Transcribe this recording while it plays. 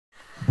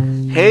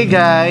Hey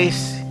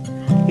guys,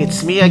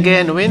 it's me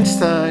again,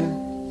 Winston.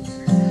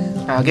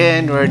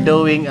 Again, we're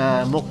doing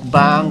a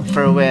mukbang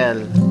farewell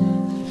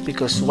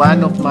because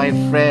one of my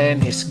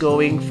friend is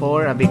going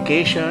for a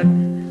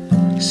vacation,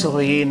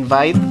 so he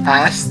invite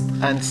us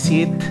and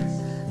sit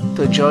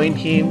to join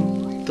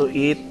him to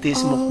eat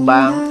this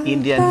mukbang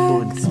Indian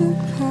food.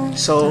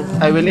 So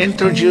I will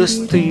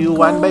introduce to you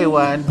one by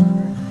one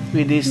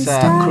with this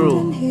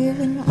crew.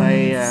 In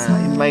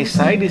my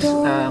side is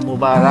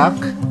Mubarak,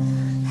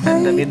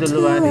 and the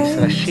middle one is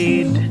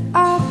Rashid,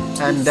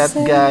 and that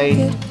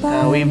guy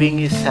waving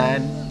his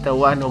hand, the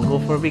one who go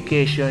for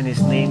vacation,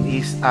 his name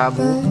is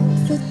Abu,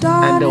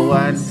 and the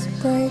one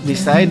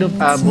beside of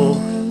Abu,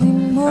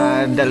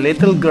 the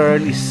little girl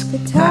is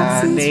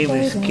name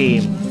is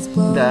Kim.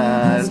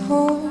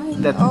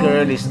 That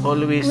girl is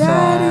always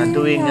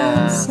doing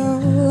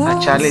a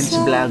challenge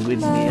vlog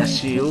with me,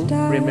 as you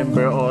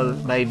remember all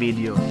my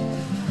video.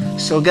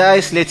 So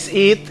guys, let's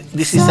eat.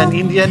 This is an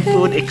Indian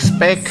food.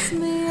 Expect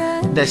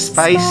the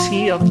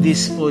spicy of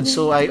this food.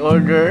 So I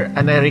order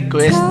and I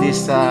request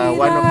this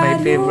one of my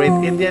favorite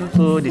Indian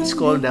food. It's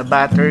called the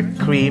butter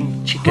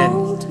cream chicken.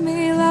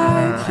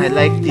 I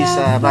like this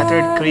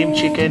buttered cream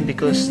chicken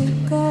because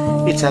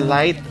it's a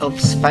light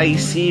of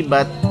spicy,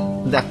 but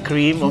the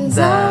cream of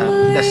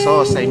the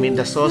sauce, I mean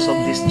the sauce of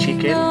this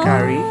chicken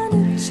curry,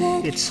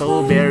 it's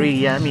so very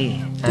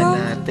yummy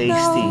and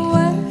tasty.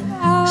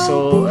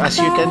 So as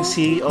you can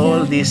see,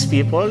 all these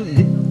people,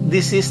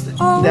 this is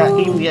the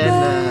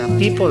Indian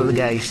people,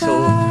 guys. So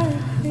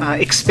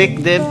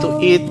expect them to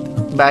eat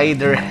by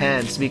their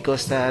hands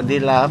because they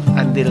love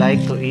and they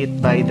like to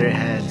eat by their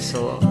hands.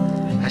 So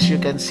as you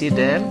can see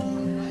them,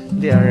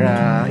 they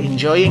are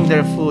enjoying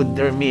their food,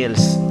 their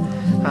meals.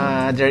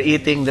 They're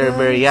eating their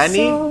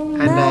biryani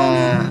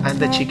and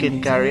the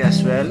chicken curry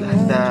as well.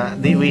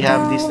 And we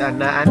have this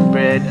naan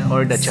bread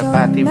or the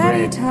chapati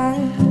bread.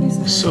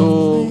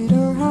 So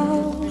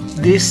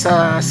this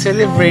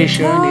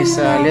celebration is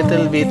a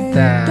little bit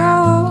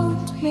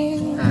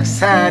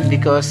sad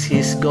because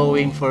he's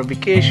going for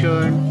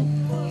vacation.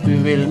 We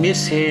will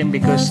miss him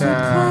because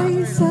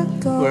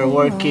we're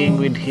working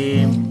with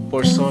him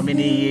for so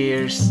many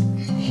years.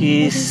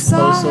 He's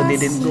also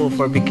didn't go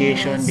for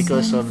vacation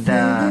because of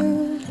the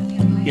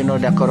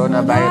the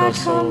coronavirus.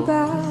 So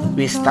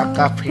we stuck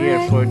up here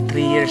for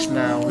 3 years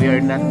now.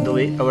 We're not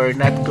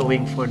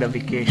going for the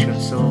vacation.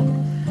 So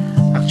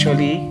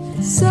actually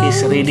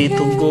he's ready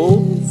to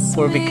go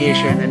for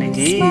vacation and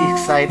he's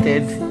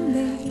excited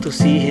to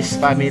see his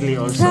family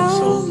also.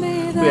 So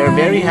we are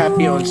very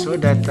happy also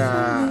that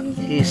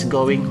he's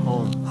going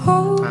home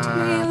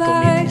to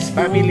meet his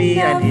family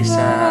and his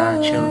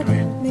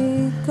children.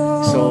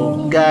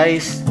 So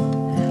guys,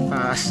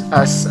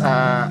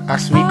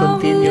 as we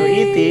continue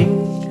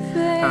eating,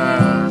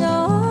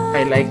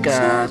 I like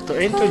to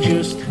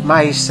introduce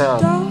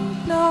myself.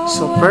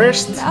 So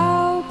first,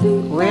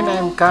 when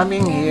I'm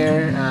coming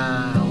here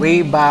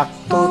way back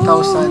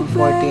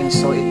 2014,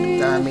 so it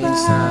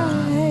means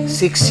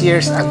 6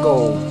 years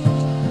ago,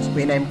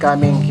 when I'm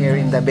coming here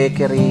in the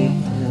bakery,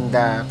 in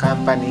the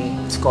company,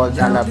 it's called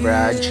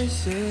Alabraj.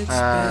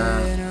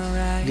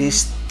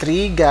 These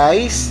 3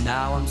 guys,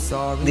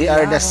 they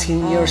are the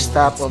senior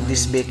staff of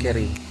this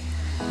bakery.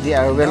 They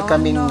are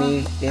welcoming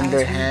me in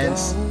their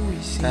hands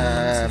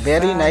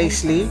very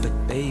nicely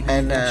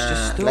and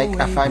like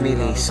a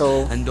family.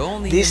 So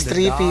these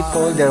 3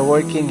 people, they're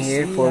working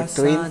here for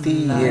 20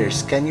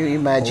 years. Can you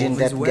imagine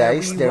that,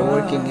 guys? They're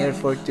working here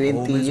for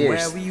 20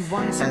 years.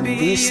 And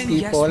these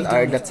people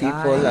are the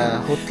people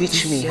who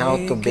teach me how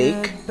to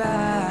bake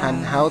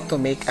and how to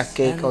make a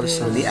cake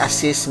also. They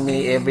assist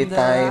me every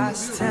time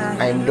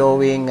I'm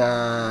doing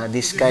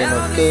this kind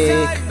of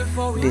cake,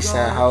 this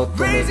how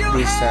to make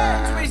this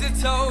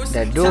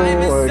the dough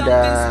or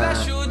the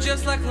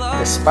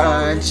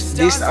sponge.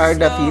 These are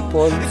the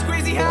people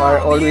who are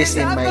always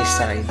in my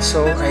side.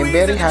 So I'm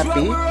very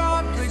happy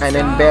and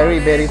I'm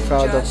very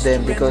proud of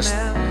them because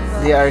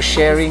they are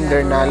sharing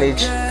their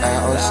knowledge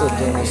also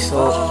to me.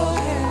 So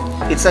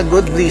it's a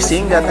good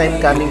blessing that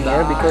I'm coming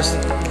here because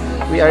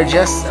we are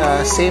just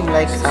same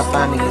like a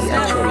family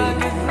actually.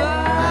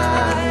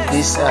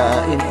 This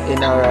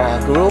in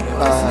our group,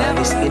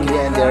 this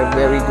Indian, they're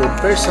very good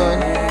person,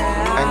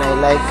 and I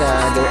like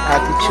their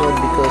attitude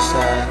because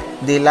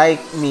they like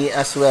me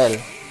as well.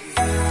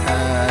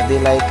 They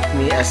like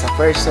me as a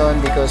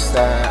person because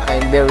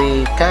I'm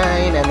very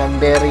kind and I'm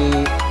very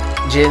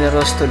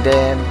generous to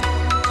them.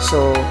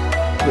 So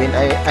when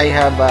I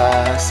have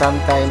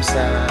sometimes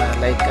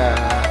like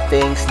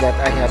things that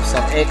I have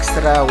some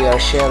extra, we are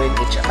sharing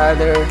each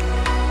other.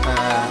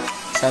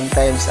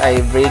 Sometimes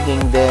I bringing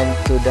them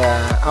to the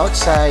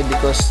outside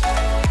because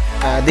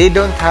they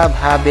don't have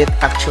habit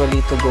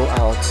actually to go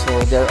out. So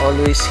they're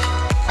always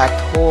at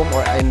home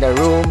or in the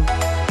room,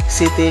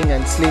 sitting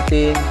and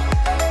sleeping.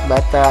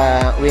 But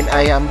when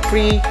I am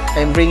free,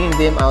 I'm bringing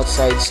them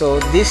outside.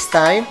 So this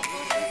time,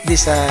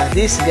 this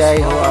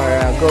guy who are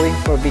going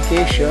for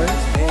vacation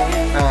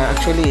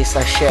actually is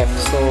a chef.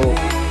 So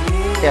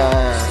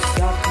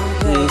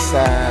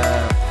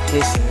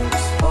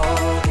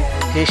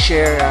he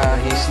share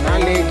his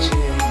knowledge,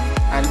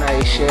 and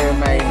I share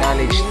my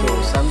knowledge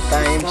too.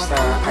 Sometimes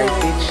I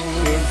teach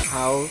him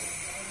how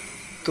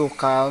to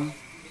calm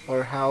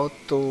or how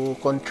to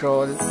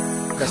control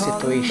the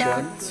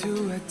situation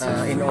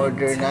in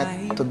order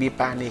not to be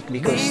panic,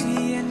 because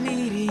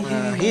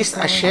he's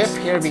a chef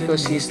here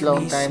because he's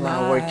long time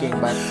working,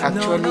 but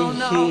actually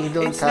he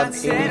don't have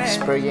any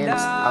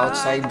experience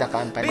outside the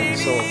company.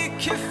 So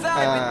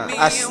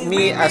as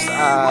me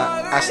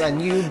as a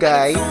new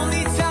guy,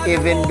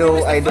 even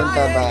though I don't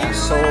have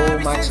so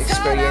much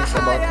experience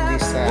about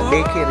this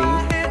bakery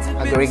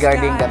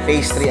regarding the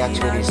pastry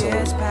actually, so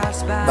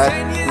but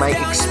my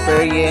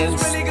experience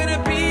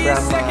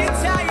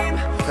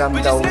from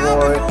the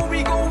work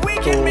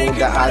to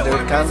the other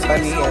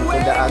company and to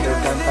the other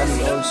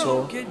company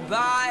also,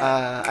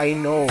 I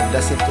know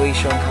the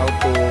situation how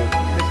to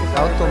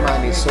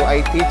manage. So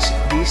I teach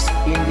these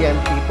Indian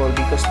people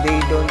because they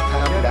don't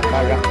have the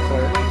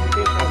character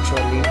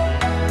actually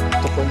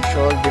to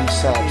control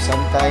themselves.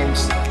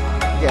 Sometimes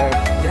they are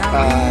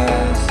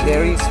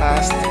very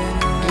fast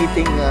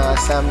getting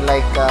some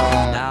like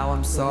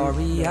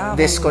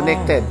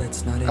disconnected.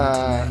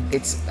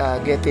 It's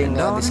getting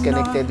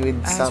disconnected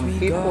with some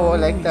people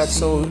like that.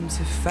 So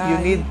you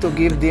need to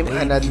give them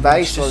an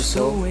advice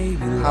also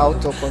how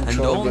to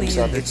control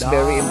themselves. It's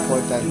very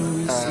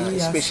important,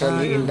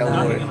 especially in the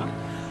work.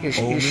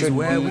 You should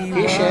be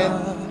patient,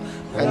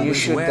 and you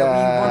should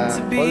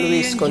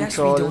always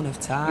control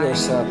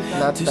yourself,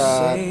 not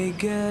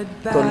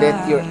to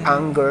let your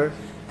anger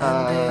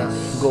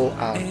go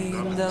out.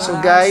 So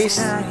guys,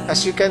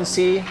 as you can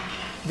see,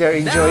 they're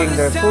enjoying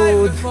their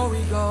food.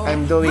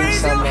 I'm doing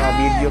some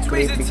video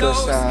clip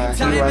because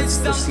he wants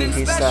to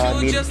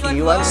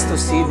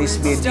see this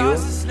video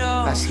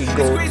as he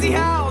go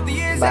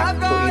back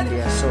to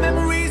India. So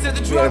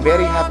we are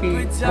very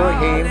happy for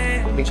him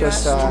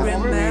because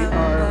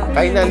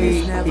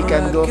finally he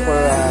can go for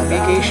a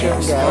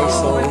vacation, guys.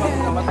 So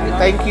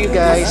thank you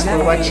guys for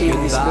watching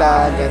this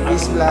vlog, and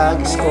this vlog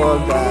is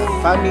called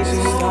Family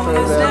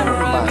Farewell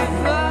Mukbang.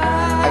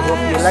 I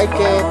hope you like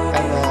it,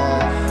 and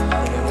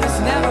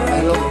I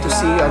hope to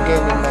see you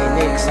again in my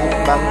next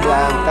mukbang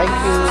vlog. Thank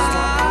you,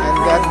 and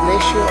God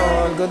bless you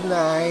all. Good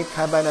night.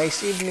 Have a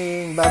nice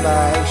evening.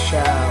 Bye-bye.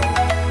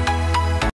 Ciao.